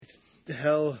the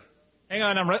hell? Hang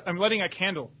on, I'm lighting a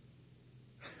candle.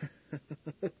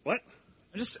 What?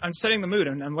 I'm setting the mood,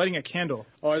 and I'm lighting a candle.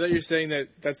 Oh, I thought you were saying that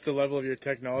that's the level of your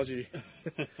technology.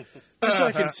 Just so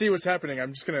I can see what's happening,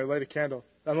 I'm just going to light a candle.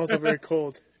 I'm also very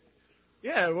cold.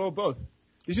 Yeah, well, both.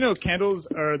 Did you know candles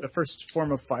are the first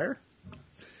form of fire?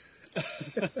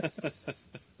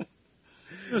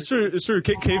 It's true.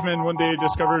 Cavemen one day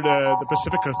discovered the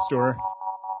Pacifica store.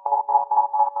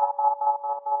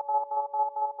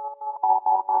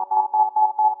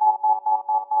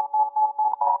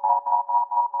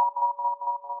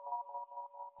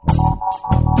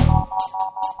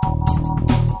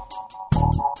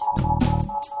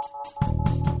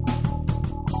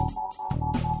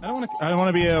 I don't want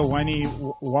to be a whiny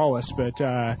Wallace, but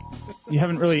you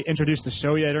haven't really introduced the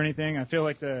show yet or anything. I feel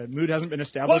like the mood hasn't been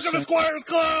established. Welcome to Squires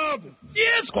Club!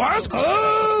 Yeah, Squires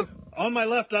Club! On my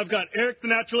left, I've got Eric the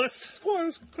Naturalist.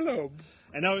 Squires Club.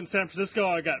 And out in San Francisco,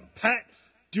 I got Pat,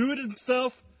 do it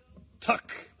himself,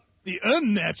 Tuck. The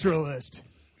Unnaturalist.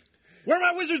 Where are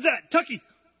my wizards at? Tucky!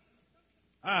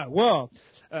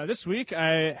 This week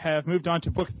I have moved on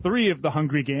to book 3 of the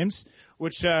Hungry Games,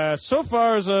 which so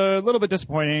far is a little bit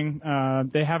disappointing.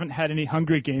 They haven't had any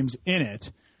Hungry Games in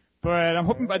it, but I'm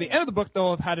hoping by the end of the book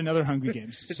they'll have had another Hungry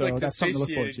Games. It's so like that's the something to look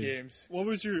forward satiated to. games. What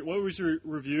was your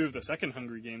review of the second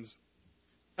Hungry Games?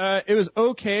 It was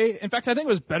okay. In fact, I think it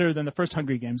was better than the first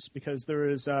Hungry Games because there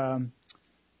was I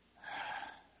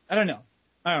don't know.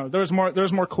 There was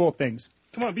more cool things.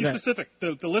 Come on, be specific.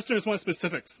 The listeners want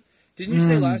specifics. Didn't you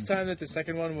say last time that the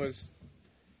second one was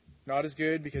not as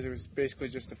good because it was basically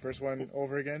just the first one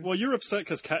over again? Well, you're upset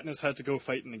because Katniss had to go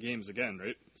fight in the games again,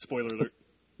 right? Spoiler alert.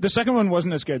 The second one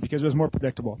wasn't as good because it was more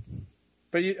predictable.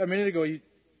 But a minute ago,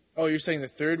 you're saying the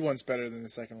third one's better than the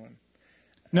second one.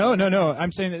 No.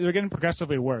 I'm saying that they're getting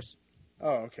progressively worse.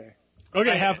 Oh, okay.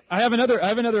 Okay. I have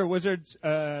another Wizards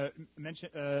shout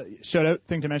out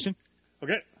thing to mention.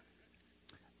 Okay.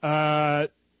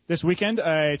 This weekend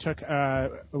I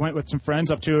went with some friends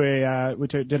up to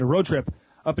did a road trip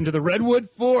up into the Redwood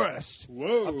Forest.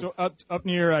 Whoa. Up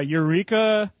near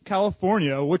Eureka,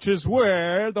 California, which is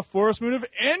where the Forest Moon of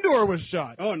Endor was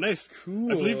shot. Oh, nice.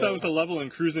 Cool. I believe that was a level in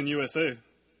Cruising USA.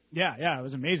 Yeah, it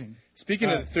was amazing. Speaking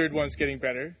of the third one's getting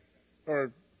better,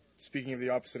 or speaking of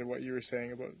the opposite of what you were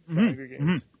saying about the Hungry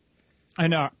Games.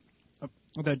 And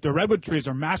the redwood trees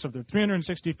are massive. They're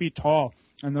 360 feet tall,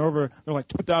 and they're like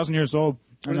 2,000 years old.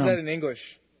 What is that in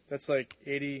English? That's like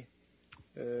 80.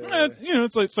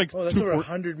 It's like Oh, that's over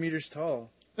 100 meters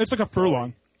tall. It's like a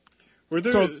furlong. Were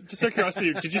there, just out of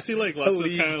curiosity, did you see like lots of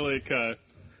Holy. kind of like, I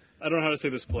don't know how to say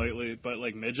this politely, but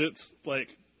like midgets,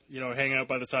 like, hanging out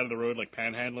by the side of the road, like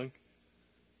panhandling?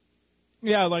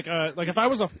 Yeah, like if I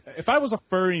was a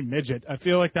furry midget, I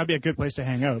feel like that'd be a good place to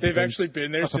hang out. They've because actually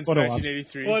been there lots of since photo ops.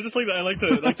 1983. Well, I like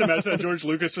to imagine that George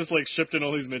Lucas just like shipped in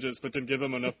all these midgets, but didn't give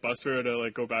them enough bus fare to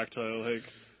like go back to like,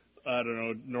 I don't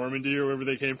know, Normandy or wherever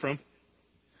they came from.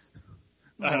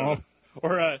 I don't know.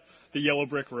 Or the Yellow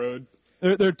Brick Road.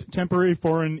 They're temporary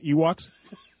foreign Ewoks.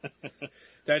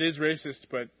 That is racist,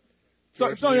 but So,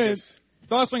 George so Lucas,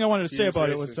 the last thing I wanted to say is about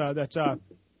it was racist. that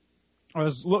I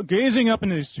was gazing up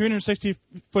into these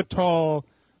 260-foot tall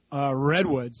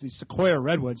redwoods, these sequoia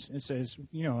redwoods. It's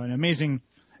an amazing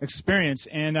experience,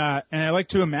 and I like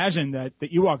to imagine that the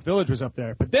Ewok village was up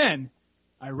there. But then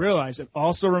I realized it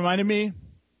also reminded me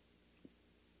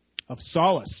of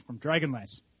Solace from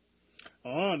Dragonlance.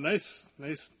 Oh, nice.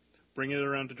 Bring it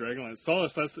around to Dragonlance.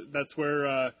 Solace, that's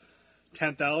where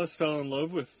Tanthalis fell in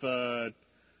love with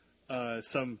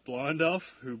some blonde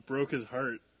elf who broke his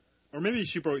heart. Or maybe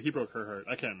he broke her heart.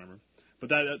 I can't remember. But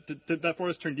did that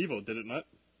forest turned evil, did it not?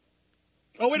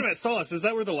 Oh, wait a minute. Solace, is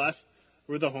that where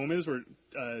the home is, where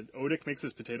Odic makes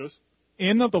his potatoes?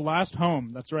 Inn of the Last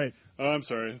Home, that's right. Oh, I'm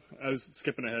sorry. I was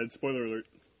skipping ahead. Spoiler alert.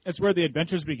 It's where the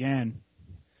adventures began.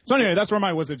 So anyway, that's where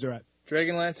my wizards are at.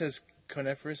 Dragonlance has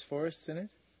coniferous forests in it.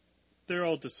 They're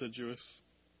all deciduous.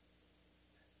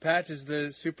 Pat, is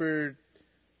the super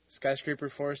skyscraper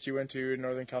forest you went to in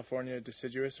Northern California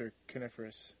deciduous or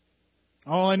coniferous?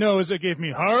 All I know is it gave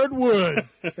me hardwood.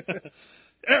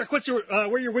 Eric, where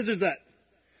are your wizards at?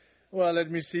 Well, let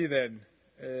me see then.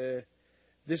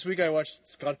 This week I watched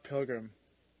Scott Pilgrim,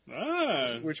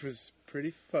 which was pretty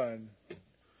fun.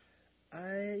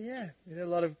 It had a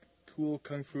lot of cool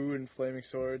kung fu and flaming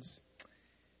swords,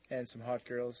 and some hot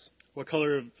girls. What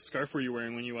color of scarf were you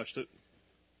wearing when you watched it?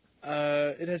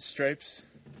 It had stripes.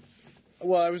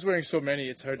 Well, I was wearing so many,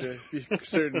 it's hard to be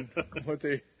certain what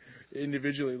they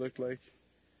individually looked like.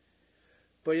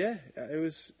 But yeah, it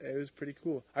was pretty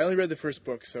cool. I only read the first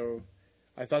book, so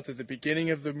I thought that the beginning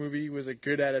of the movie was a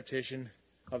good adaptation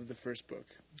of the first book.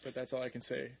 But that's all I can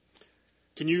say.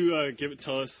 Can you give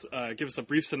us a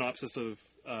brief synopsis of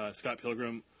Scott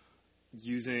Pilgrim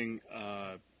using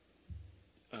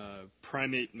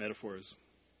primate metaphors?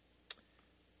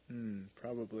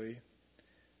 Probably.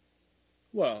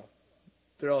 Well,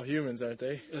 they're all humans, aren't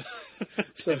they?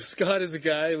 So Scott is a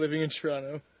guy living in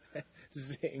Toronto.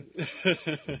 Zing.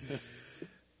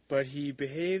 But he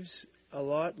behaves a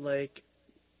lot like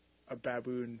a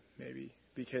baboon, maybe,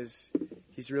 because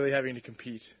he's really having to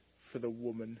compete for the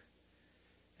woman.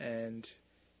 And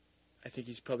I think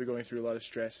he's probably going through a lot of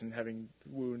stress and having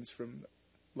wounds from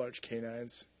large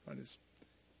canines on his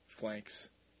flanks,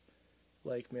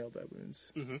 like male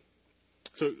baboons. Mm-hmm.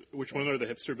 So, which one are the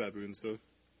hipster baboons, though,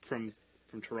 from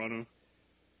Toronto?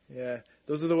 Yeah,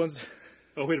 those are the ones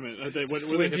Oh, wait a minute. What are the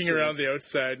slinking hipster around ones? the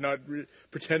outside,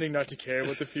 pretending not to care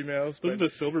about the females. Those are but the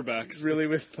silverbacks. really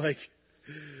with, like,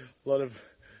 a lot of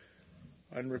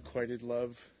unrequited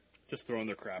love. Just throwing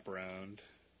their crap around.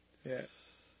 Yeah.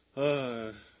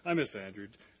 I miss Andrew.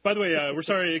 By the way, we're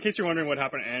sorry, in case you're wondering what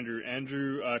happened to Andrew.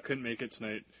 Andrew couldn't make it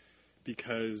tonight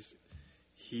because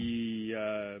he's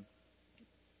at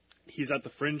the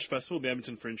Fringe Festival, the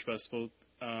Edmonton Fringe Festival,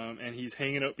 and he's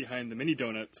hanging out behind the Mini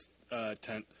Donuts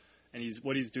tent. And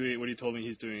what he told me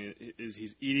he's doing is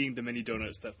he's eating the mini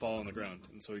donuts that fall on the ground.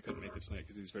 And so he couldn't make it tonight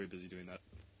because he's very busy doing that.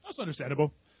 That's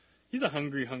understandable. He's a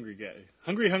hungry guy.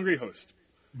 Hungry host.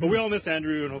 But we all miss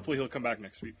Andrew, and hopefully he'll come back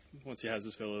next week once he has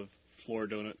his fill of floor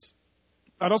donuts.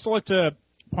 I'd also like to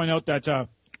point out that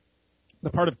the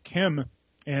part of Kim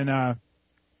in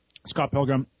Scott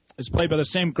Pilgrim is played by the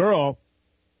same girl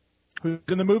who's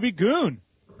in the movie Goon.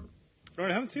 All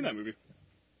right, I haven't seen that movie.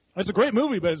 It's a great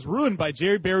movie, but it's ruined by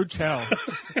Jerry Baruchel.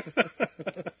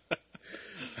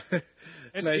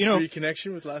 Nice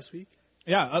reconnection with last week.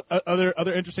 Yeah,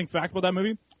 other interesting fact about that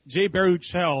movie, Jay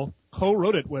Baruchel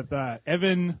co-wrote it with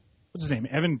Evan, what's his name,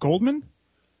 Evan Goldman?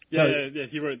 Yeah,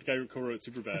 he wrote, the guy who co-wrote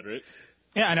Superbad, right?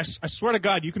 Yeah, and I swear to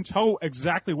God, you can tell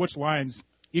exactly which lines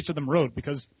each of them wrote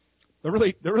because the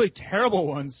really terrible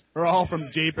ones are all from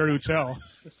Jay Baruchel.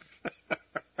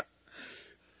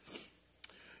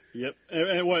 Yep.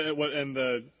 And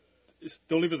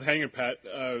don't leave us hanging, Pat.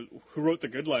 Who wrote the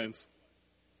good lines?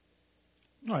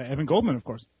 Oh, Evan Goldman, of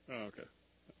course. Oh, okay.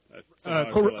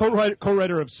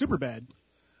 Co-writer of Superbad.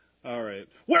 All right.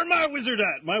 Where my wizard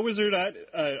at? My wizard at?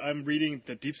 I'm reading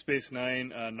the Deep Space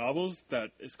Nine novels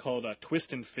that is called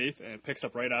Twist and Faith, and it picks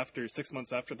up right after 6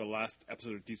 months after the last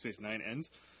episode of Deep Space Nine ends,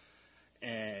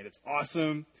 and it's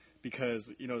awesome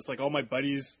because it's like all my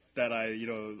buddies that I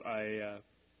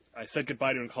said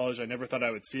goodbye to in college. I never thought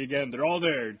I would see again. They're all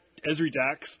there. Ezri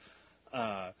Dax,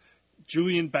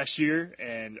 Julian Bashir,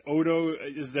 and Odo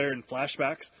is there in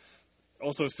flashbacks.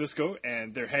 Also Cisco,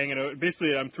 and they're hanging out.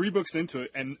 Basically, I'm 3 books into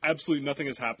it, and absolutely nothing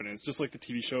is happening. It's just like the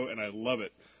TV show, and I love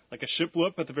it. Like a ship blew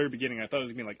up at the very beginning. I thought it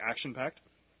was going to be like action-packed,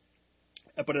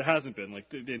 but it hasn't been. Like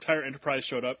the entire Enterprise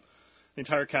showed up. The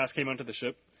entire cast came onto the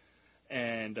ship.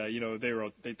 And,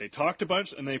 they talked a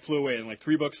bunch, and they flew away. And,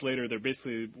 3 books later, they're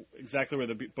basically exactly where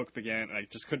the book began. And I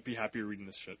just couldn't be happier reading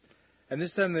this shit. And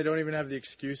this time they don't even have the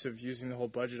excuse of using the whole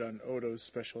budget on Odo's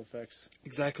special effects.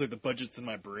 Exactly, the budget's in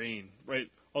my brain, right?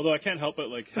 Although I can't help but,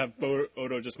 have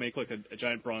Odo just make, a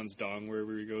giant bronze dong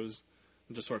wherever he goes.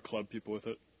 And just sort of club people with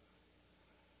it.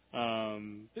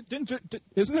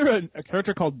 Isn't there a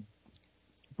character called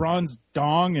Bronze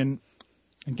Dong in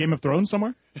Game of Thrones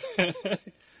somewhere?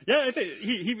 Yeah, I think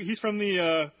he's from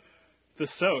the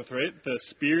South, right? The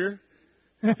spear,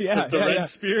 Yeah, the red yeah.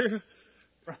 spear,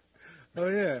 Oh,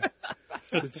 yeah.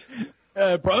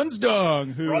 Bronze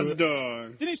Dong. bronze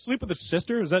dong. Didn't he sleep with his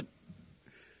sister? Is that?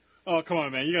 Oh, come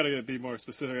on, man! You gotta be more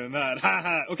specific than that. Ha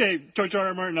ha. Okay, George R.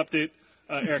 R. Martin update.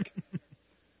 Eric.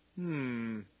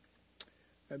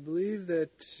 I believe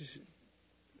that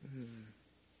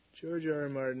George R. R.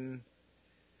 Martin,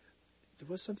 there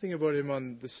was something about him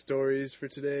on the stories for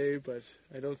today, but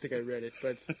I don't think I read it.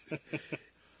 But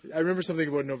I remember something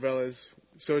about novellas,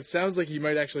 so it sounds like he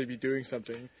might actually be doing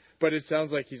something, but it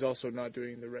sounds like he's also not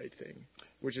doing the right thing,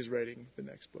 which is writing the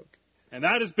next book. And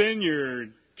that has been your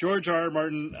George R. R.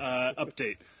 Martin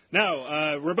update.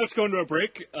 Now, we're about to go into a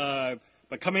break, but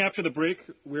coming after the break,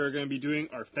 we're going to be doing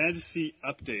our fantasy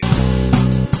update.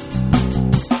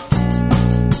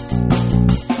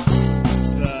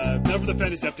 Now for the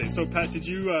fantasy update. So, Pat, did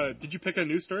you pick a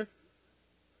news story?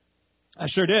 I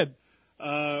sure did.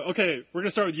 Okay, we're going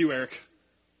to start with you, Eric.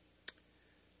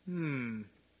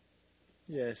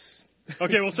 Yes.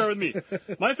 Okay, we'll start with me.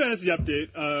 My fantasy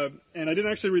update, and I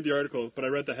didn't actually read the article, but I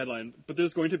read the headline, but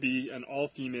there's going to be an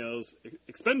all-females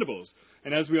Expendables.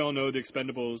 And as we all know, the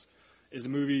Expendables is a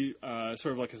movie sort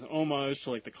of like as an homage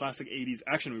to the classic 80s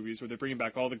action movies where they're bringing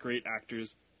back all the great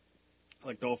actors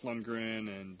like Dolph Lundgren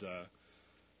and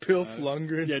Pilf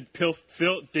Lundgren. yeah,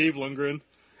 Dave Lundgren,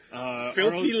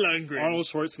 Filthy Lundgren. Arnold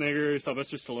Schwarzenegger,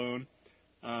 Sylvester Stallone,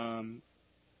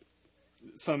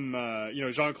 some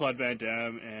Jean-Claude Van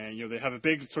Damme, and they have a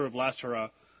big sort of last hurrah.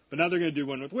 But now they're going to do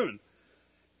one with women.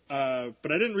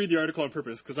 But I didn't read the article on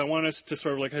purpose because I want us to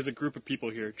sort of like as a group of people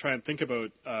here try and think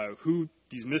about who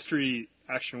these mystery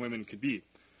action women could be.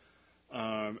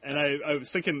 And I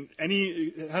was thinking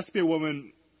it has to be a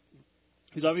woman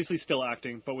who's obviously still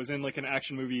acting, but was in like an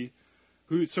action movie,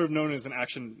 who's sort of known as an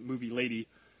action movie lady,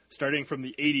 starting from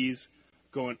the 80s,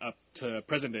 going up to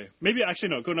present day. Maybe actually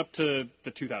no, going up to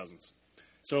the 2000s.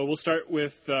 So we'll start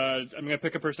with I'm going to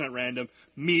pick a person at random,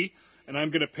 me, and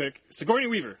I'm going to pick Sigourney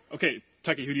Weaver. Okay,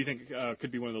 Tucky, who do you think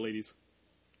could be one of the ladies?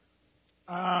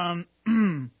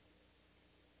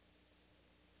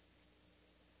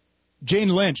 Jane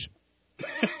Lynch.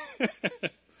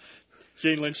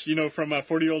 Jane Lynch, from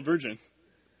 40-Year-Old Virgin.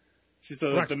 She's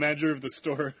the manager of the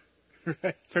store.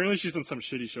 Right. Apparently she's on some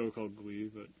shitty show called Glee,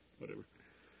 but whatever.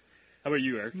 How about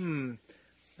you, Eric?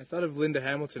 I thought of Linda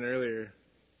Hamilton earlier,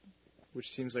 which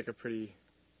seems like a pretty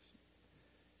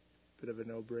bit of a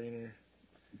no-brainer.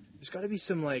 There's got to be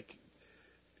some, like,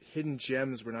 hidden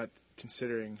gems we're not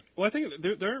considering. Well, I think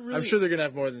there aren't really... I'm sure they're going to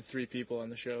have more than 3 people on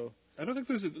the show. I don't think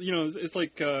there's, it's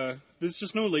like, there's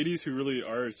just no ladies who really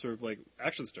are sort of like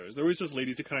action stars. There always just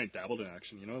ladies who kind of dabbled in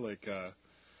action, like,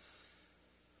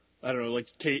 I don't know, like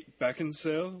Kate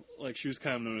Beckinsale. Like, she was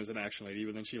kind of known as an action lady,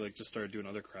 but then she, like, just started doing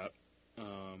other crap.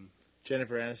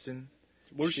 Jennifer Aniston.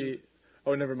 What was she?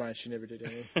 Oh, never mind. She never did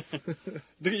anything.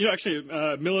 Actually,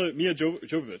 Mia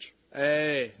Jovovich.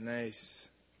 Hey, nice.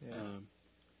 Yeah.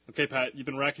 Okay, Pat, you've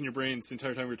been racking your brains the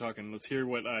entire time we were talking. Let's hear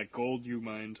what gold you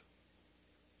mind.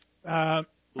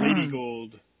 Lady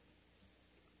Gold.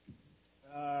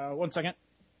 1 second.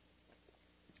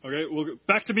 Okay, well,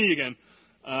 back to me again.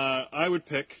 I would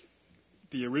pick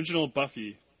the original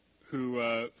Buffy, who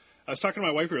I was talking to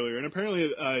my wife earlier, and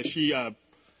apparently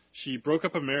she broke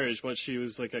up a marriage while she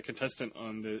was like a contestant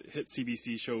on the hit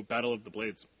CBC show Battle of the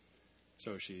Blades.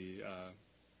 So she,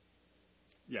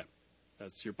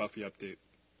 that's your Buffy update.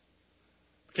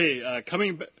 Okay,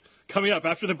 coming up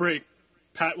after the break,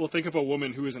 Pat will think of a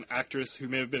woman who is an actress who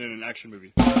may have been in an action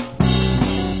movie.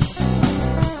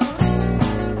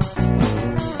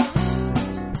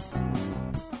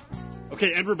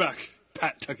 Okay, and we're back.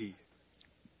 Pat Tucky.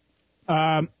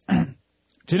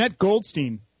 Jeanette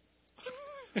Goldstein.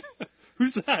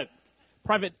 Who's that?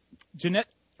 Private Jeanette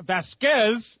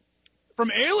Vasquez from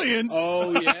Aliens.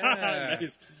 Oh, yeah.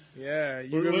 Nice. Yeah,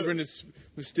 you ever been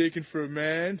mistaken for a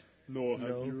man? No,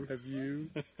 Have you?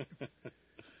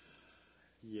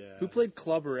 Yeah. Who played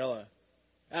Clawbarella?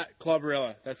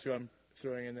 Clawbarella. That's who I'm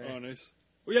throwing in there. Oh, nice.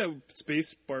 Well, yeah,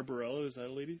 Space Barbarella. Is that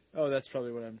a lady? Oh, that's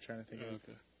probably what I'm trying to think of.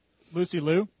 Okay. Lucy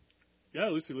Liu. Yeah,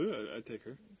 Lucy Liu. I'd take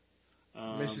her.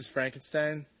 Mrs.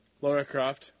 Frankenstein. Laura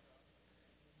Croft.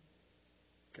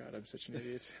 God, I'm such an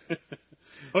idiot.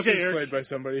 Okay, She's Eric. played by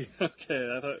somebody.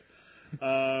 Okay, I thought...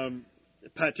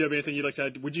 Pat, do you have anything you'd like to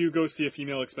add? Would you go see a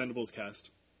female Expendables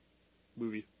cast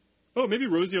movie? Oh, maybe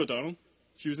Rosie O'Donnell.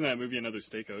 She was in that movie Another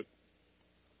Stakeout.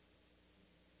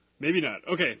 Maybe not.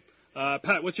 Okay.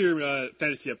 Pat, what's your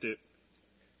fantasy update?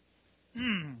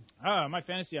 My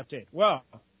fantasy update. Well,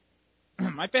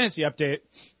 my fantasy update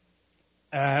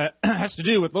has to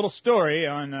do with a little story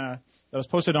on that was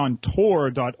posted on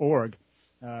Tor.org.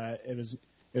 It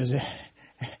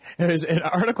was an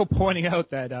article pointing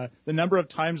out that the number of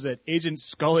times that Agent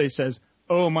Scully says,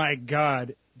 "Oh my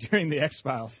God," during the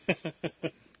X-Files.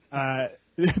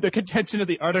 The contention of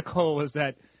the article was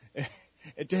that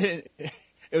it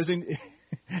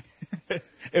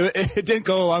didn't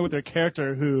go along with their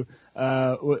character who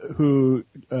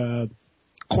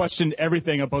questioned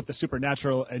everything about the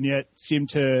supernatural and yet seemed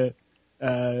to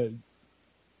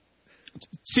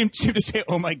say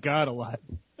 "Oh my God" a lot.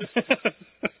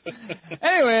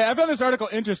 Anyway, I found this article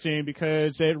interesting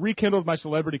because it rekindled my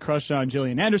celebrity crush on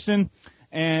Gillian Anderson,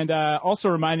 and also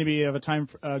reminded me of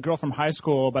a girl from high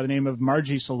school by the name of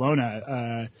Margie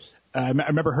Salona. I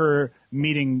remember her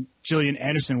meeting Gillian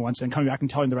Anderson once and coming back and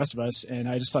telling the rest of us, and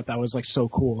I just thought that was like so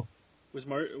cool. Was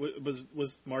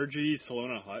Margie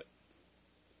Salona hot?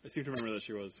 I seem to remember that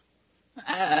she was.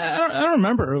 I don't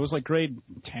remember. It was like grade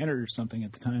 10 or something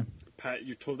at the time. Pat,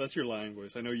 that's your lying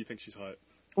voice. I know you think she's hot.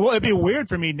 Well, it'd be weird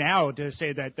for me now to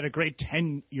say that a grade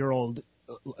 10-year-old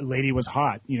lady was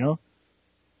hot, you know?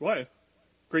 Why?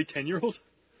 Grade 10-year-old?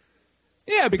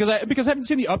 Yeah, because I haven't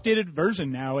seen the updated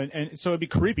version now, and so it'd be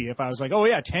creepy if I was like, oh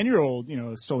yeah, 10-year-old,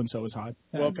 so-and-so is hot.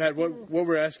 Well, Pat, what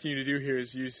we're asking you to do here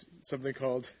is use something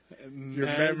called your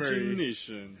memory.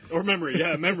 Imagination. Or memory,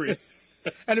 yeah, memory.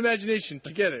 and imagination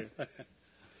together.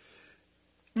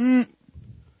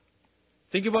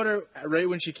 Think about her right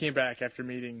when she came back after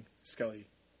meeting Scully.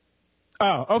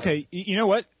 Oh, okay. You know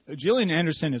what? Gillian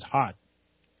Anderson is hot.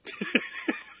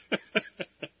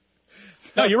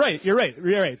 No, you're right. You're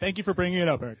right. Thank you for bringing it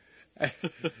up, Eric.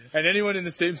 And anyone in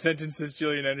the same sentence as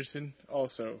Gillian Anderson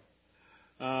also.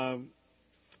 Okay,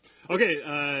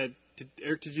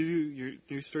 Eric, did you do your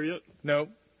news story yet? No.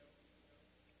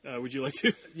 Would you like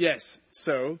to? Yes.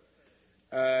 So,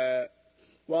 well,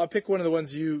 I'll pick one of the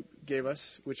ones you gave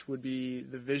us, which would be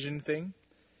the Vision thing.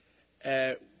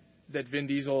 That Vin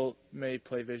Diesel may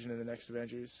play Vision in the next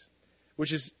Avengers,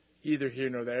 which is either here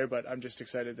nor there, but I'm just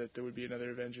excited that there would be another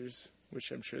Avengers,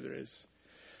 which I'm sure there is.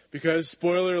 Because,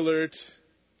 spoiler alert,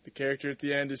 the character at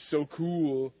the end is so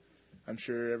cool. I'm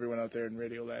sure everyone out there in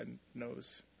Radioland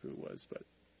knows who it was, but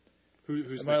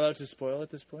Who's am I allowed to spoil at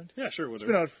this point? Yeah, sure. It's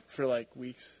Whatever. been out for like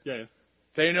weeks. Yeah.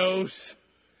 Thanos!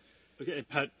 Okay,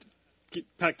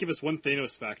 Pat, give us one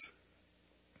Thanos fact.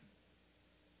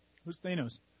 Who's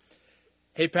Thanos?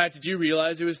 Hey, Pat, did you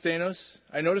realize it was Thanos?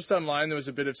 I noticed online there was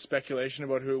a bit of speculation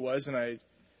about who it was, and I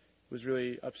was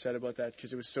really upset about that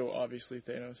because it was so obviously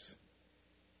Thanos.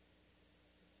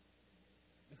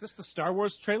 Is this the Star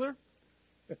Wars trailer?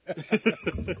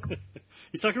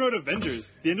 He's talking about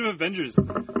Avengers. The end of Avengers.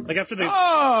 Like after the...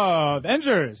 Oh,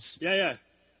 Avengers. Yeah.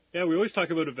 Yeah, we always talk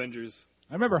about Avengers.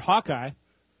 I remember Hawkeye.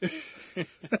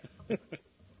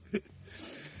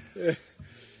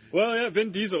 Well, yeah,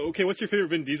 Vin Diesel. Okay, what's your favorite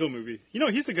Vin Diesel movie? You know,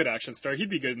 he's a good action star. He'd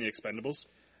be good in The Expendables.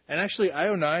 And actually,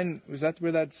 I-09, was that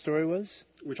where that story was?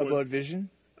 Which about one? Vision?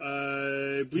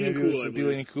 Bleeding Maybe Cool, it was I believe.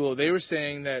 Bleeding Cool. They were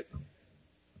saying that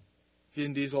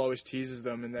Vin Diesel always teases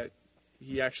them, and that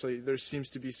he actually, there seems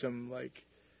to be some, like,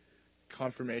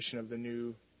 confirmation of the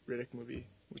new Riddick movie,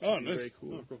 which Oh, would be nice. very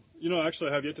cool. Oh, cool. You know,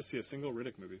 actually, I have yet to see a single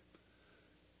Riddick movie.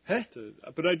 Hey?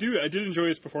 But I did enjoy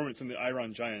his performance in The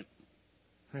Iron Giant.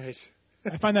 Right.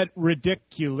 I find that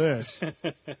ridiculous.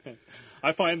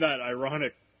 I find that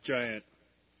ironic giant.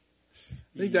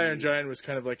 I think the Iron Giant was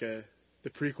kind of like the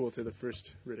prequel to the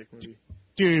first Riddick movie.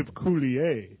 Dave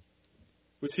Coulier.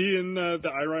 Was he in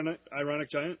the ironic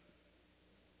giant?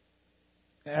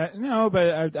 No,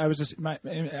 but I was just I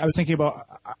was thinking about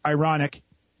Ironic,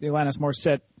 the Alanis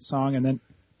Morissette song, and then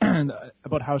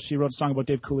about how she wrote a song about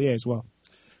Dave Coulier as well.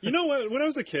 You know what? When I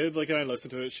was a kid, like, and I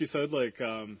listened to it, she said, like,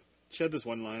 she had this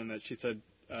one line that she said,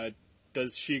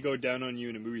 does she go down on you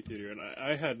in a movie theater? And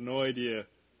I had no idea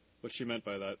what she meant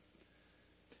by that.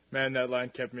 Man, that line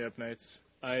kept me up nights.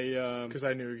 Because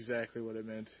I knew exactly what it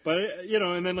meant. But, you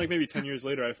know, and then, like, maybe 10 years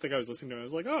later, I think I was listening to it, I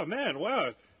was like, oh, man,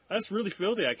 wow, that's really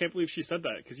filthy. I can't believe she said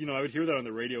that. Because, you know, I would hear that on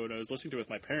the radio when I was listening to it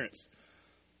with my parents.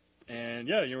 And,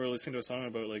 yeah, you were listening to a song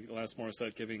about, like, Alanis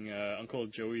Morissette giving Uncle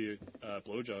Joey a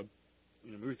blowjob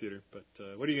in a movie theater. But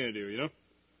what are you going to do, you know?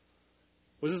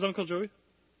 Was his Uncle Joey?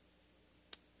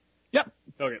 Yep.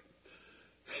 Okay.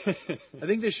 I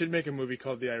think they should make a movie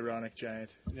called The Ironic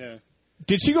Giant. Yeah.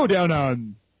 Did she go down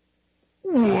on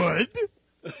wood?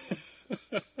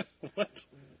 What?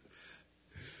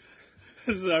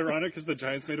 This is ironic because the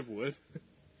giant's made of wood.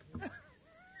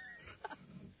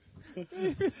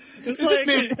 It's like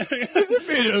Is it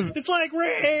made of it's like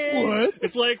rain. wood?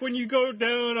 It's like when you go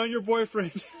down on your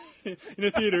boyfriend in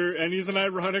a theater and he's an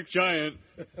ironic giant.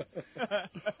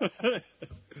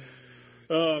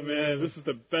 Oh man, this is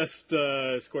the best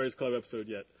Squires Club episode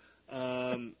yet.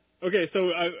 Okay,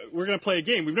 so we're gonna play a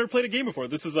game. We've never played a game before.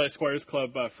 This is Squires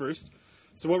Club first.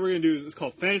 So what we're gonna do is it's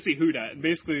called Fantasy Who Dat, and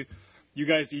basically you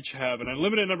guys each have an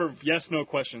unlimited number of yes/no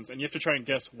questions, and you have to try and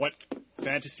guess what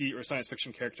fantasy or science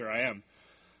fiction character I am.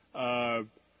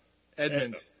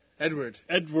 Edward.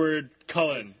 Edward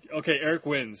Cullen. Okay, Eric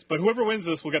wins. But whoever wins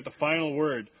this will get the final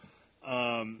word.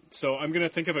 So I'm going to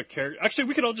think of a character. Actually,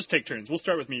 we could all just take turns. We'll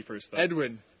start with me first, though.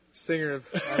 Edwin, singer of...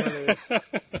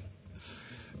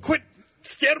 Quit!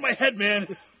 Stay out of my head, man!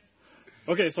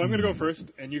 Okay, so I'm going to go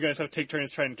first, and you guys have to take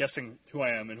turns trying guessing who I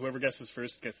am, and whoever guesses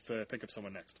first gets to think of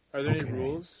someone next. Are there any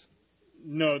rules?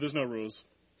 No, there's no rules.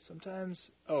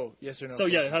 Sometimes... Oh, yes or no. So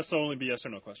yeah, it has to only be yes or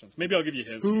no questions. Maybe I'll give you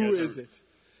hints. Who if you guys is are, it?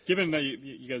 Given that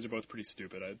you guys are both pretty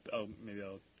stupid, I'll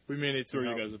We may need throw some you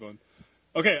help. guys a bone.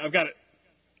 Okay, I've got it.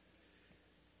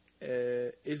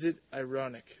 Is it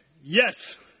ironic?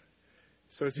 Yes!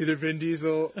 So it's either Vin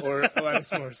Diesel or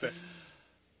Alanis Morissette.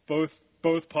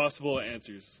 Both possible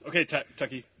answers. Okay,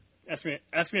 Tucky, ask me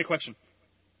a question.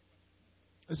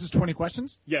 This is 20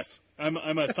 questions? Yes, I'm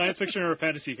a science fiction or a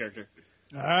fantasy character.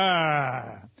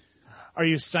 Ah. Are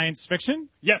you science fiction?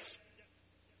 Yes.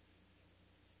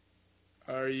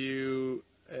 Are you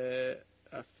a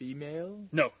female?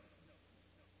 No.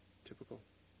 Typical.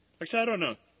 Actually, I don't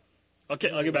know. Okay,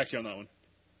 I'll get back to you on that one.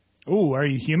 Ooh, are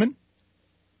you human?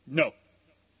 No.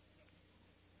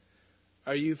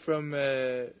 Are you from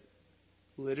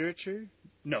literature?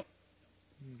 No.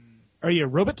 Are you a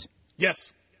robot?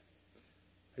 Yes.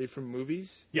 Are you from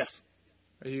movies? Yes.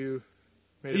 Are you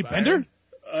made Are you of Bender?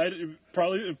 iron?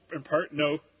 Probably in part,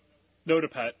 no. No to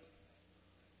Pat.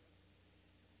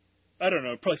 I don't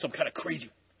know. Probably some kind of crazy,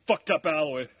 fucked up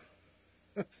alloy.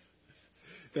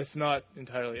 That's not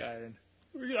entirely iron.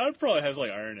 It probably has like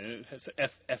iron in it. It has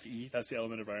Fe. That's the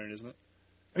element of iron, isn't it?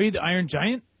 Are you the Iron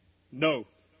Giant? No.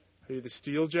 Are you the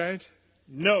steel giant?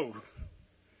 No.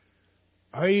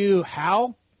 Are you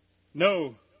Hal?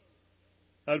 No.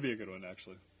 That'd be a good one,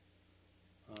 actually.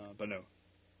 But no.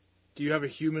 Do you have a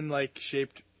human-like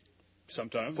shaped?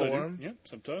 Sometimes Form? I do. Yeah,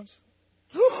 sometimes.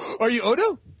 Are you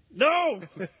Odo? No!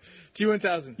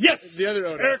 T-1000. Yes! The other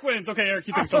Odo. Eric wins. Okay, Eric,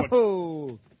 you think someone.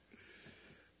 Oh.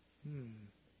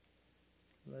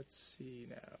 Let's see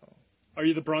now. Are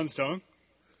you the Bronze Dong?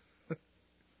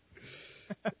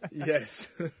 Yes.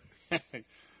 You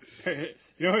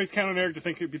know, always count on Eric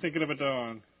to be thinking of a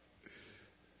dong.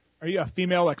 Are you a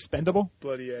female expendable?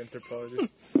 Bloody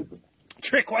anthropologist.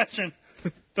 Trick question.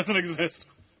 Doesn't exist.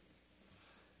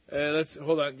 Let's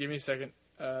hold on. Give me a second.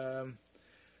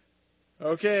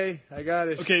 Okay, I got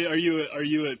it. Okay, are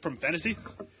you from fantasy?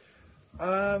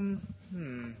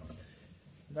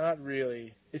 Not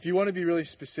really. If you want to be really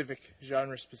specific,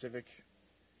 genre specific,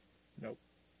 nope.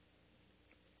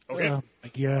 Okay. Oh my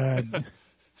god.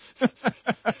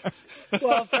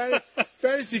 Well,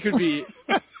 fantasy could be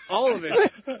all of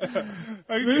it.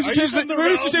 Maybe we should change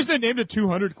the name to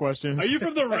 200 questions. Are you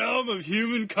from the realm of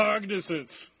human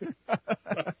cognizance?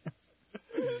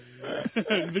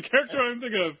 The character I'm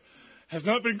thinking of has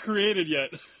not been created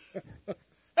yet.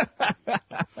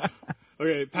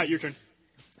 Okay, Pat, your turn.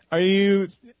 Are you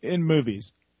in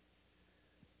movies?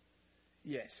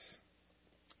 Yes.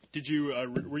 Did you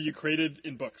were you created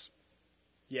in books?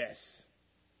 Yes.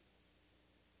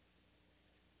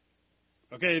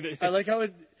 Okay. I like how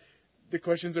the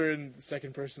questions are in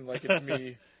second person, like it's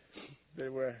me. They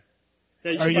were.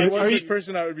 Yeah, Are If you- I was this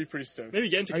person, I would be pretty stoked. maybe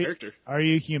get into character. Are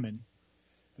you human?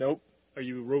 Nope. Are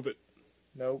you a robot?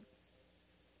 Nope.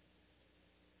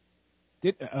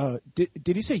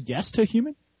 Did he say yes to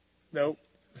human? Nope.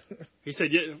 He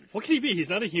said, "Yeah." What can he be? He's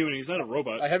not a human. He's not a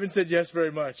robot. I haven't said yes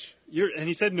very much. And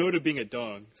he said no to being a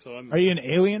dong. So I'm. Are you an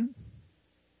alien?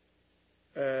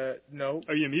 No.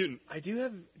 Are you a mutant? I do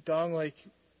have dong, like,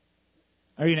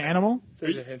 Are you an animal?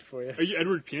 there's a hint for you. Are you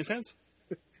Edward Penis Hands?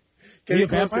 Are Getting you a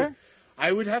closer. vampire?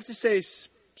 I would have to say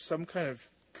some kind of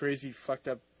crazy, fucked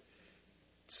up,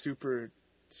 super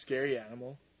scary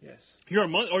animal. Yes.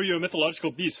 Are you a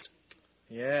mythological beast?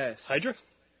 Yes. Hydra?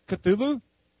 Cthulhu?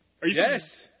 Are you?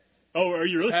 Yes. Oh, are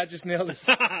you really? Pat just nailed it.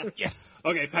 Yes.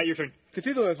 Okay, Pat, your turn.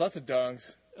 Cthulhu has lots of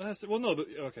dongs. Well, no.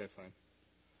 Okay, fine.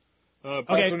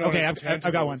 Okay, Also known okay, as I've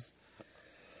got one. tentacles.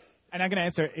 And I'm going to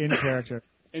answer in character.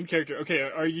 In character. Okay,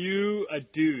 are you a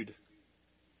dude?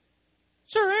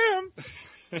 Sure am.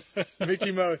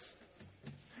 Mickey Mouse.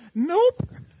 Nope.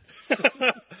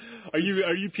 Are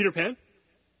you Peter Pan?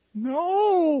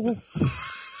 No.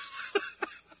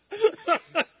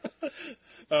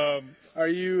 Are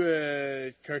you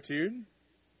a cartoon?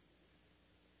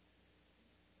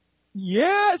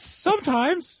 Yes,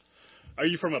 sometimes. Are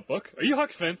you from a book? Are you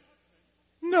Huck Finn?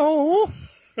 No.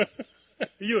 Are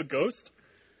you a ghost?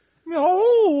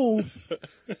 No.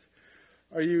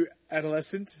 Are you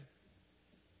adolescent?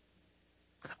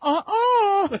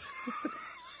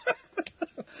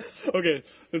 Okay,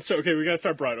 okay, we gotta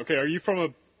start broad. Okay, are you from a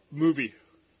movie?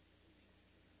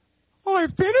 Oh,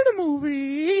 I've been in a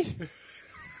movie.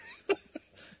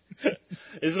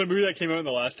 Is it a movie that came out in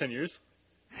the last 10 years?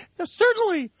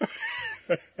 Certainly.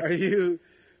 Are you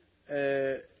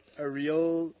a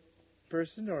real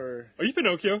person or? Are you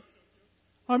Pinocchio?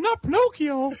 I'm not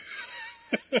Pinocchio.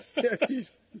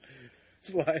 He's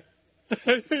lying.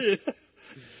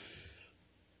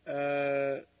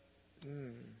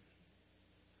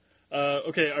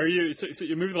 Okay, are you? So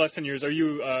you moved the last 10 years. Are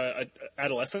you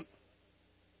adolescent?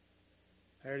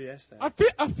 I already asked that.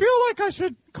 I feel like I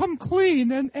should come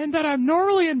clean and that I'm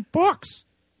normally in books,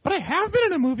 but I have been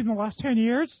in a movie in the last 10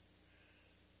 years.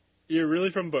 You're really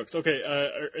from books. Okay,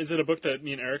 is it a book that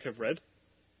me and Eric have read?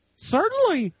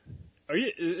 Certainly. Are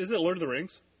you? Is it Lord of the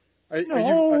Rings? Is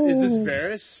No. this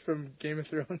Varys from Game of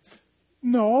Thrones?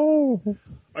 No.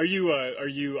 Are you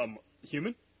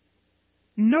human?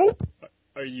 Nope.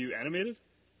 Are you animated?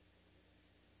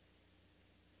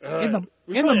 In the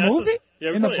We in the probably asked movie? this- Yeah,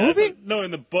 we In the probably asked movie? this- No,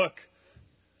 in the book.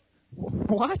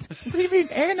 What? What do you mean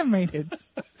animated?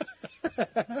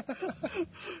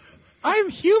 I'm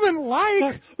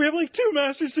human-like. We have like 2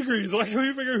 master's degrees. Why can't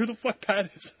we figure out who the fuck Pat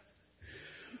is?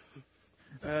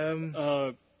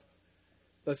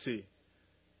 Let's see.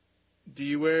 Do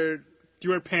you wear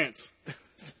pants?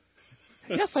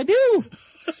 Yes, I do.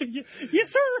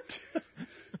 Yes,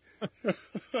 sir.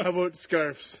 How about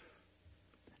scarves?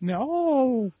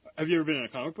 No. Have you ever been in a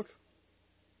comic book?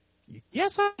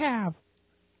 Yes, I have.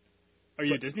 Are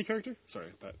you a Disney character?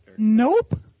 Sorry, Pat. Eric.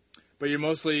 Nope. But you're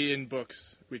mostly in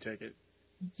books, we take it.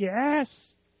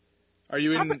 Yes. Are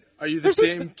you the There's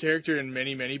same character in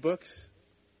many, many books?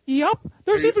 Yup.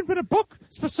 There's even been a book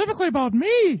specifically about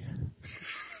me.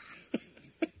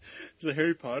 Is it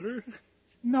Harry Potter?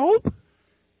 Nope.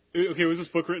 Okay, was this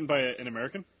book written by an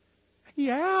American?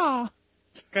 Yeah.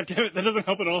 God damn it, that doesn't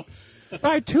help at all.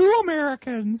 By 2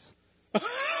 Americans.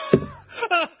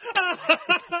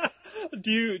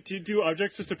 Do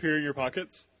objects just appear in your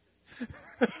pockets?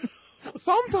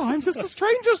 Sometimes it's the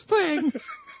strangest thing.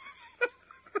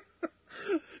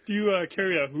 Do you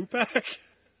carry a hoopack?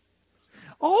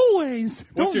 Always.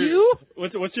 Don't you?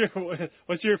 What's your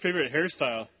favorite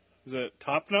hairstyle? Is it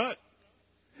top knot?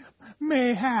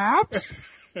 Mayhaps.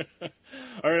 All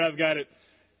right, I've got it.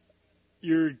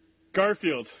 You're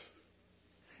Garfield.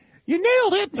 You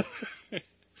nailed it.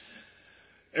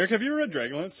 Eric, have you ever read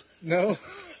Dragonlance? No.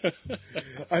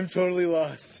 I'm totally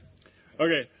lost.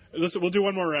 Okay, listen, we'll do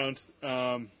one more round.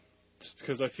 Just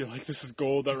because I feel like this is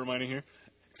gold that we're mining here.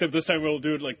 Except this time we'll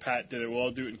do it like Pat did it. We'll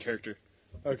all do it in character.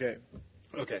 Okay.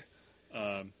 Okay.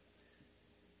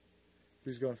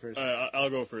 Who's going first? I'll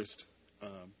go first.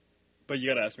 But you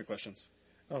gotta ask me questions.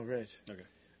 Oh, right. Okay.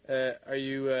 Are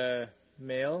you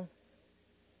male?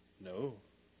 No.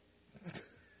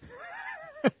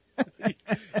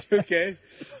 Okay.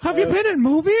 Have you been in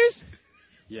movies?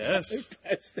 Yes.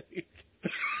 Fantastic.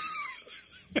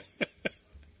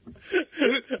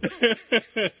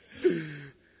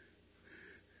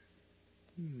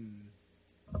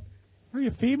 Are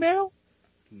you female?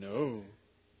 No.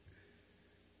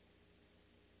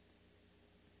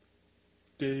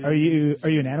 Are you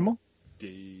an animal?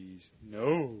 Days.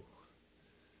 No.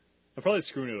 I'm probably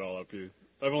screwing it all up here.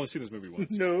 I've only seen this movie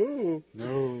once. No.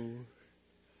 No.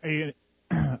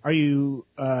 Are you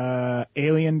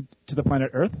alien to the planet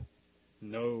Earth?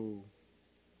 No.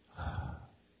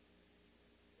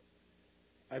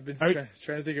 I've been trying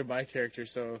to think of my character,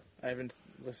 so I haven't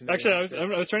listened to Actually, it.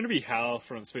 I was trying to be Hal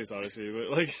from Space Odyssey, but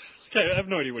like I have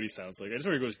no idea what he sounds like. I just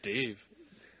know he goes, Dave.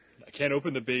 I can't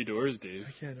open the bay doors, I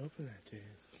Dave. can't open that,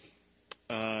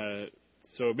 Dave.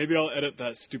 So maybe I'll edit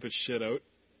that stupid shit out,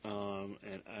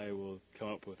 and I will come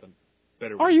up with a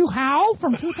better Are one. you Hal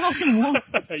from 2001?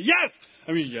 Yes!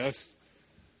 I mean, yes.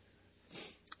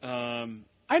 I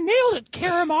nailed it.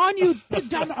 Carry him on, you big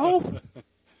dumb oaf.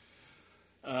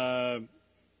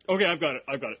 Okay, I've got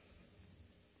it.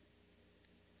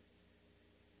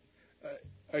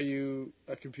 Are you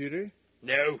a computer?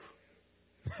 No.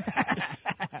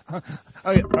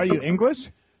 Are you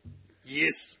English?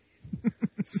 Yes.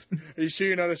 Are you sure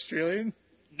you're not Australian?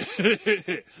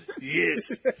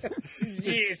 Yes.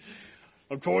 Yes.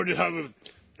 I'm trying to have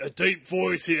a deep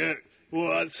voice here.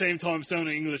 Well, at the same time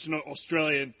sounding English, not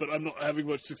Australian, but I'm not having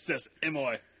much success, am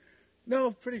I?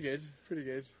 No, pretty good. Pretty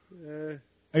good.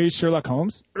 Are you Sherlock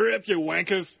Holmes? Hurry up, you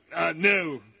wankers.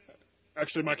 No.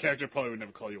 Actually, my character probably would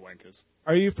never call you wankers.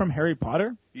 Are you from Harry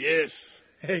Potter? Yes.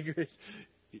 Hagrid.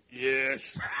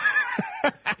 Yes.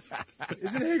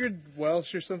 Isn't Hagrid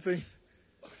Welsh or something?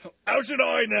 How should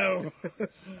I know?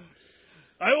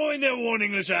 I only know one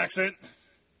English accent.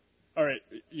 All right,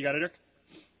 you got it,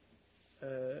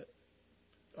 Eric?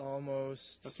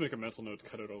 Almost. Let's make a mental note to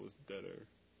cut out all this dead air.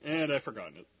 And I've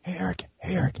forgotten it. Hey,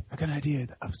 Eric, I got an idea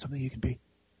of something you can be.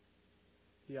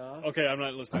 Yeah. Okay, I'm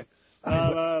not listening.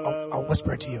 I'll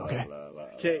whisper it to you, okay?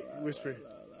 Okay, whisper.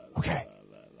 Okay.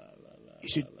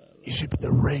 You should be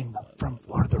the ring from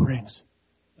Lord of the Rings.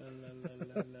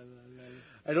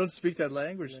 I don't speak that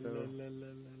language, though.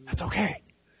 That's okay.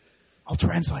 I'll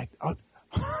translate. I'll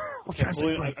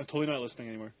translate for you. I'm totally not listening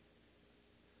anymore.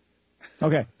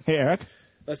 Okay. Hey, Eric.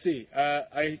 Let's see.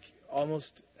 I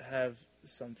almost have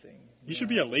something. You should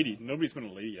be a lady. Nobody's been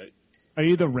a lady yet. Are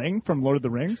you the ring from Lord of the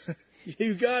Rings?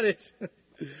 You got it.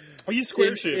 Are you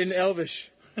square In shapes?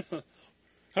 Elvish.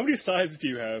 How many sides do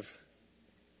you have?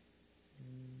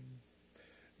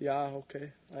 Yeah,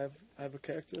 okay. I have a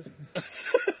character.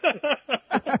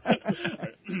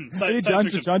 Are you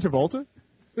John Travolta?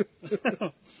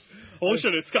 Holy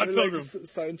shit, it's Scott I like Pilgrim.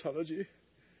 Scientology.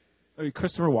 Are you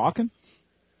Christopher Walken?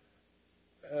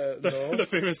 No. The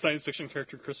famous science fiction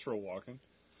character Christopher Walken.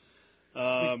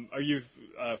 Are you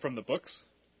from the books?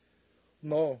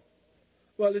 No.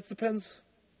 Well, it depends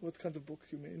What kinds of books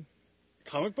you mean?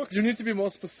 Comic books? You need to be more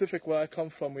specific where I come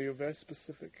from, where you're very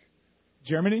specific.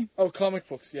 Germany? Oh, comic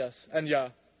books, yes. And yeah.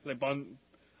 Like Bond.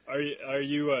 Are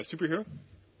you a superhero?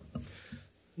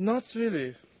 Not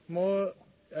really. More,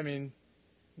 I mean,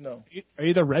 no. Are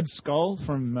you the Red Skull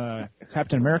from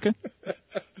Captain America?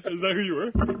 Is that who you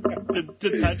were?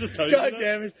 Did Pat just tell you God that?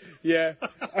 damn it. Yeah.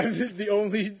 I'm the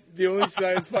only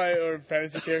sci-fi or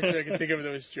fantasy character I can think of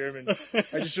that was German.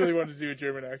 I just really wanted to do a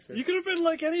German accent. You could have been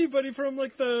like anybody from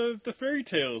like the fairy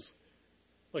tales.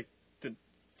 Like the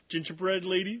gingerbread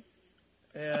lady.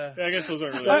 Yeah. I guess those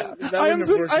aren't really. That wouldn't have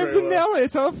worked very well.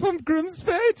 narrator from Grimm's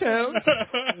Fairy Tales.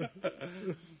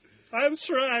 I'm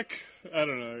Shrek. I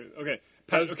don't know. Okay.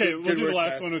 Pat, was okay, good we'll do the work,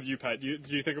 last Pat. one with you, Pat. Do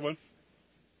you think of one?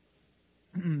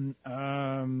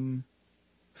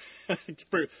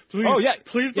 Please, Oh, yeah.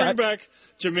 Please bring Yeah. back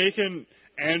Jamaican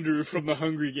Andrew from the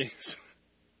Hungry Games.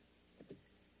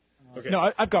 Okay.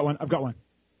 No, I've got one.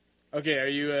 Okay, are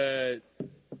you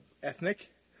ethnic?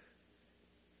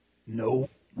 No.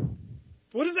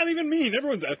 What does that even mean?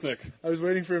 Everyone's ethnic. I was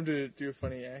waiting for him to do a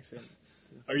funny accent.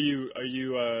 Are you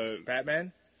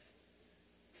Batman?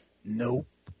 Nope.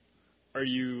 are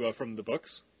you from the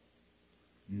books?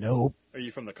 Nope. Are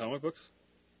you from the comic books?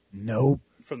 Nope.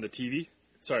 From the TV?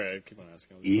 Sorry, I keep on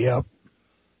asking. Yep.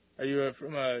 Are you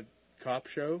from a cop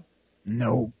show?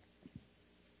 Nope.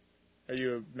 Are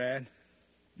you a man?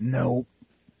 Nope.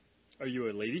 Are you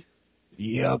a lady?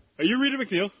 Yep. Are you Rita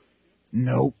McNeil?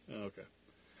 Nope. Oh, okay.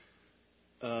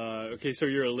 Okay, so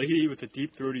you're a lady with a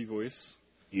deep throaty voice.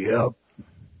 Yep.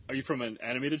 Are you from an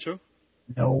animated show?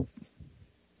 Nope.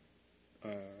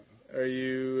 Are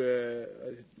you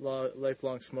a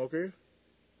lifelong smoker?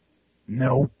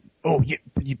 Nope. Oh, yeah,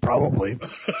 probably.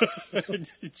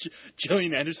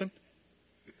 Gillian Anderson?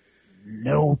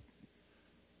 Nope.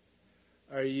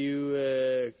 Are you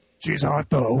a She's hot,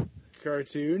 though.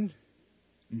 cartoon?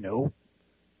 Nope.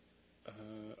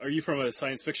 Are you from a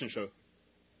science fiction show?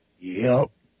 Yep.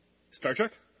 Star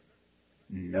Trek?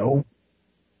 Nope.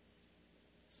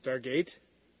 Stargate?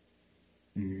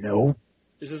 Nope.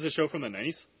 Is this a show from the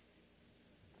 90s?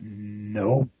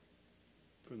 Nope.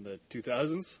 From the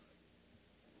 2000s?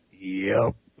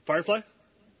 Yep. Firefly?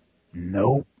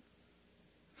 Nope.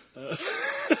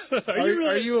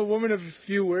 Are you a woman of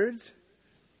few words?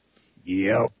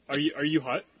 Yep. Are you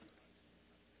hot?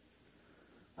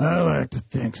 I like to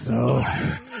think so.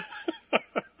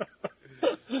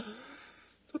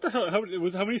 What the hell?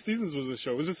 How many seasons was this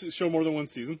show? Was this show more than one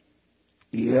season?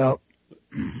 Yep.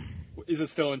 Is it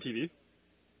still on TV?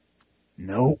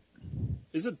 Nope.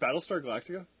 Is it Battlestar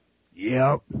Galactica?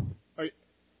 Yep. Are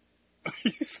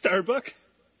you Starbuck?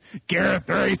 Gareth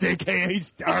Race, a.k.a.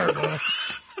 Starbuck.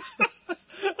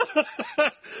 That's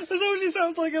not what she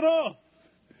sounds like at all.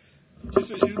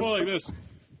 She's more like this.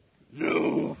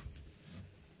 No.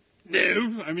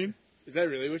 No. I mean, Is that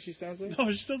really what she sounds like? no,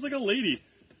 she sounds like a lady.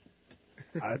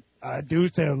 I do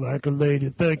sound like a lady.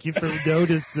 Thank you for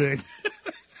noticing.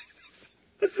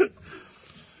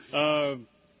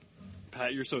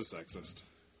 Pat, you're so sexist.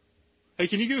 Hey,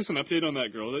 can you give us an update on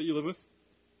that girl that you live with?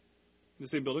 In the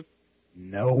same building?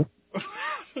 No.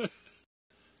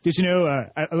 Did you know,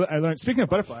 I learned, speaking of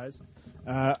butterflies,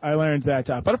 I learned that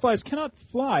butterflies cannot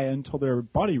fly until their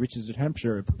body reaches a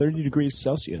temperature of 30 degrees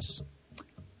Celsius.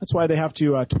 That's why they have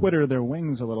to twitter their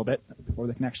wings a little bit before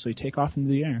they can actually take off into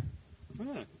the air.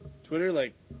 Ah. Twitter,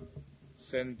 like,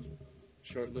 send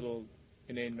short little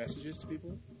inane messages to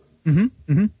people?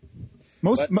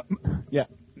 Most, What? yeah.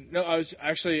 No, I was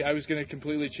going to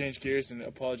completely change gears and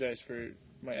apologize for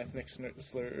my ethnic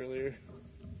slur earlier,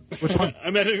 Which one?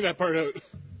 I'm editing that part out.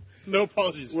 No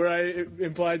apologies. where I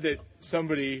implied that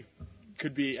somebody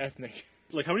could be ethnic.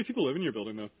 Like, how many people live in your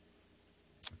building, though?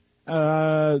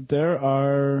 There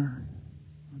are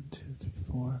 1, 2, 3,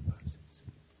 4, 5, 6,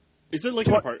 7. Is it like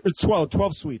an apartment? It's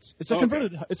 12 suites. It's a Okay.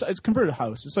 converted. It's a converted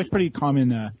house. It's like pretty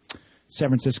common San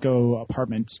Francisco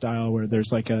apartment style, where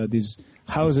there's like these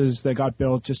houses that got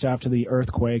built just after the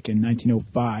earthquake in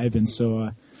 1905, and so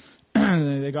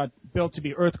they got built to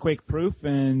be earthquake proof,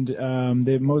 and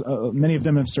many of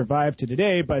them have survived to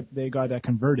today, but they got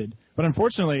converted. But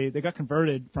unfortunately, they got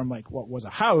converted from like what was a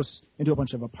house into a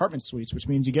bunch of apartment suites, which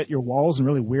means you get your walls in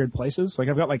really weird places. Like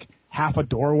I've got like half a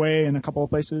doorway in a couple of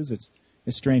places. It's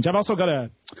strange. I've also got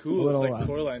a Cool, little, it's like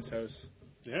Coraline's house.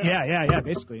 yeah,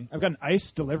 basically. I've got an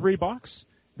ice delivery box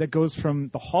that goes from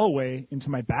the hallway into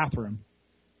my bathroom.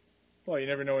 Well, you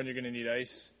never know when you're going to need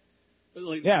ice.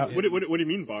 Like, Yeah. What do you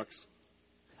mean, box?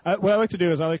 What I like to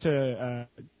do is I like to,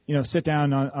 sit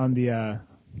down on the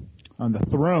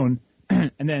throne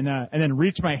and then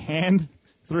reach my hand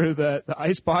through the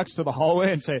ice box to the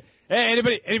hallway and say, "Hey,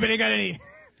 anybody got any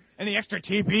Any extra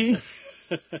TP?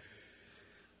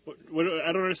 What,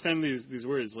 I don't understand these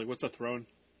words. Like, what's a throne?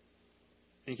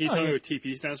 And can you tell me what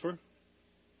TP stands for?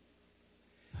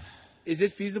 Is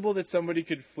it feasible that somebody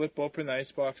could flip open the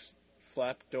icebox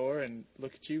flap door and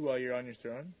look at you while you're on your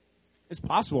throne? It's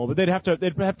possible, but they'd have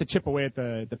to chip away at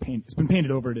the paint. It's been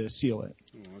painted over to seal it.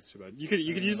 Oh, that's too bad. You could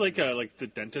use like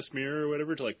the dentist mirror or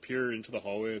whatever to like peer into the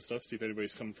hallway and stuff, see if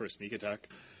anybody's coming for a sneak attack.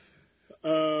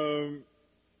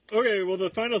 Okay, well the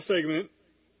final segment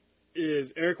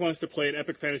is Eric wants to play an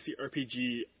epic fantasy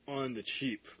RPG on the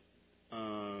cheap.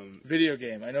 Video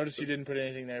game. I noticed you didn't put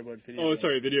anything there about video. Oh,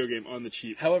 sorry, video game on the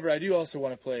cheap. However, I do also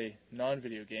want to play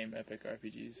non-video game epic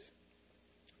RPGs.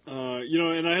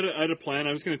 And I had a plan.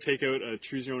 I was going to take out a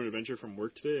Choose Your Own Adventure from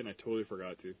work today, and I totally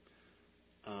forgot to.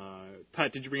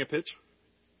 Pat, did you bring a pitch?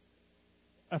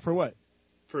 For what?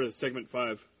 For segment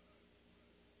 5.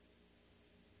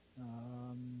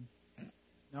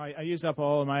 No, I used up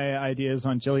all of my ideas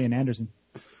on Gillian Anderson.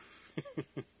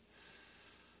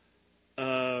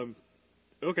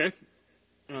 Okay.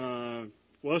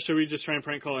 Well, should we just try and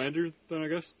prank call Andrew then, I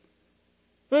guess?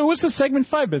 Wait, what's the segment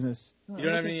 5 business? You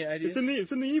don't have any ideas?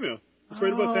 It's in the email. It's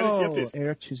right about fantasy updates.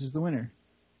 Eric chooses the winner.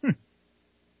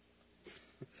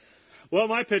 Well,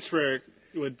 my pitch for Eric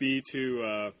would be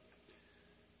to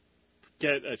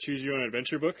get a Choose Your Own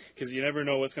Adventure book, because you never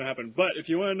know what's going to happen. But if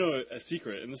you want to know a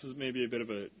secret, and this is maybe a bit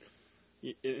of a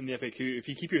in the FAQ, if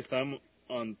you keep your thumb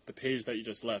on the page that you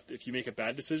just left, if you make a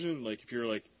bad decision, like if you're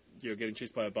like getting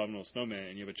chased by an abominable snowman,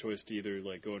 and you have a choice to either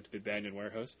like go into the abandoned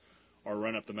warehouse or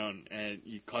run up the mountain, and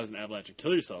you cause an avalanche and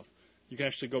kill yourself, you can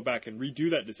actually go back and redo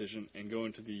that decision and go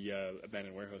into the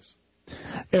abandoned warehouse.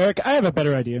 Eric, I have a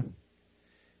better idea.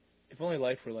 If only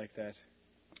life were like that.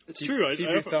 It's true. Keep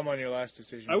your thumb on your last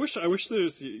decision. I wish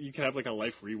you could have like a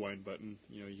life rewind button.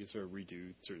 You can sort of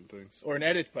redo certain things. Or an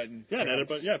edit button. Yeah, perhaps. An edit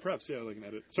button. Yeah, perhaps. Yeah, like an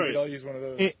edit. Sorry, we could all use one of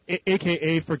those.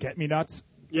 AKA Forget Me Nots.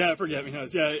 Yeah, Forget Me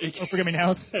Nots. Yeah, Forget Me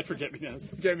Nows. Forget Me Nows.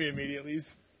 Forget Me immediately.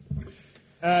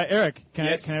 Eric, can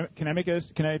yes. I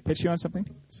pitch you on something?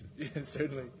 Yeah,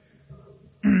 certainly.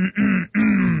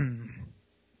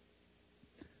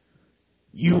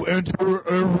 You enter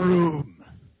a room.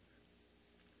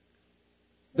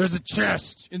 There's a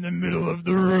chest in the middle of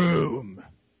the room.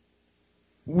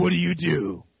 What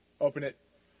do? Open it.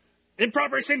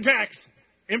 Improper syntax.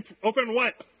 Open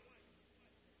what?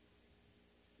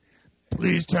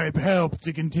 Please type help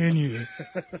to continue.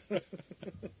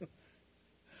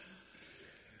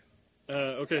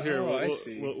 Okay, here. Oh, I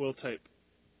see. We'll type.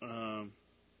 Okay.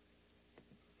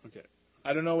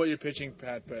 I don't know what you're pitching,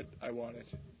 Pat, but I want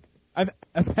it.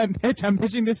 I'm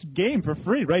pitching this game for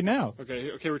free right now.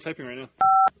 Okay, we're typing right now.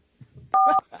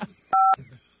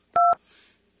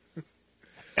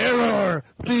 Error!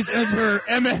 Please enter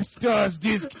MS-DOS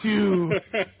Disk 2.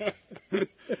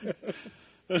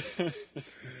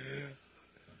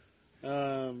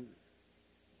 All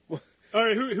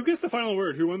right, who gets the final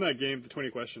word? Who won that game for 20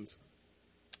 questions?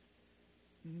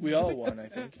 We all won, I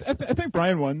think. I think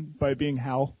Brian won by being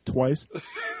Hal twice.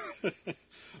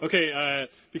 Okay,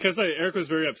 because Eric was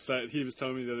very upset. He was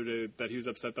telling me the other day that he was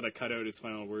upset that I cut out his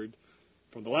final word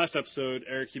from the last episode.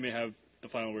 Eric, you may have the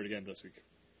final word again this week.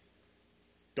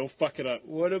 Don't fuck it up.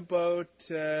 What about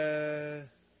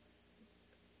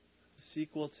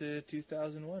sequel to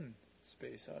 2001,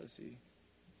 Space Odyssey?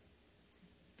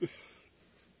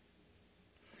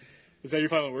 Is that your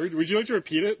final word? Would you like to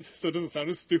repeat it so it doesn't sound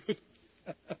as stupid?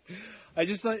 I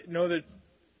just know that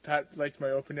Pat liked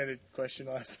my open-ended question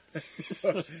last time, so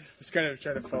I was kind of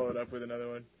trying to follow it up with another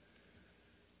one.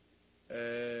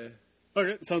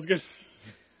 Okay, sounds good.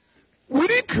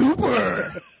 Woody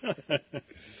Cooper! All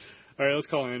right, let's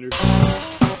call Andrew.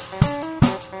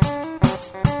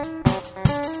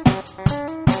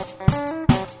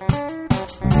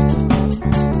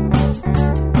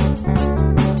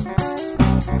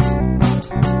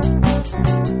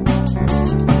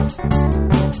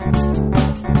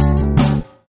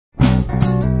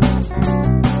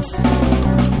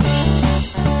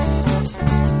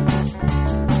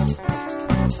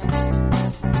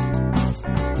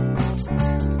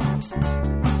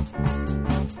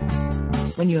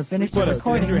 When you have finished the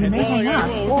recording, you may hang up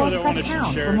or press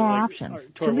pound for more options.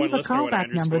 To leave a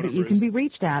callback number that you can be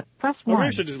reached at, press 1. Or maybe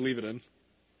I should just leave it in.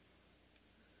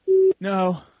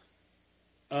 No.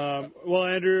 Well,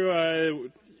 Andrew,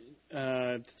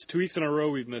 it's 2 weeks in a row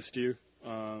we've missed you.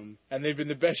 And they've been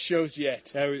the best shows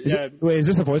yet. Wait, is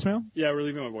this a voicemail? Yeah, we're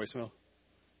leaving my voicemail.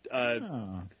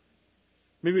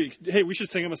 Maybe, hey, we should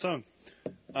sing him a song.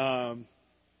 Okay,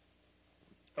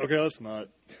 let's not.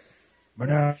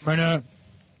 Mana.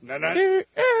 Nah. Andrew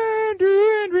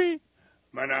Henry.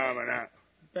 Mana.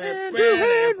 Andrew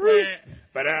Henry.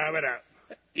 Ba-da-ba-da.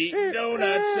 Eating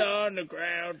donuts on the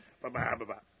ground.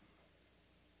 Ba-ba-ba-ba.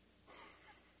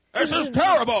 This is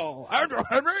terrible. Andrew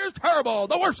Henry is terrible.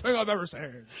 The worst thing I've ever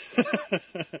seen.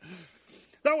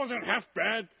 That wasn't half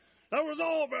bad. That was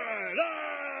all bad.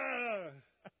 Ah!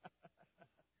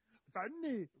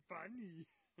 Funny. Funny.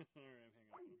 All right, hang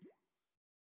on.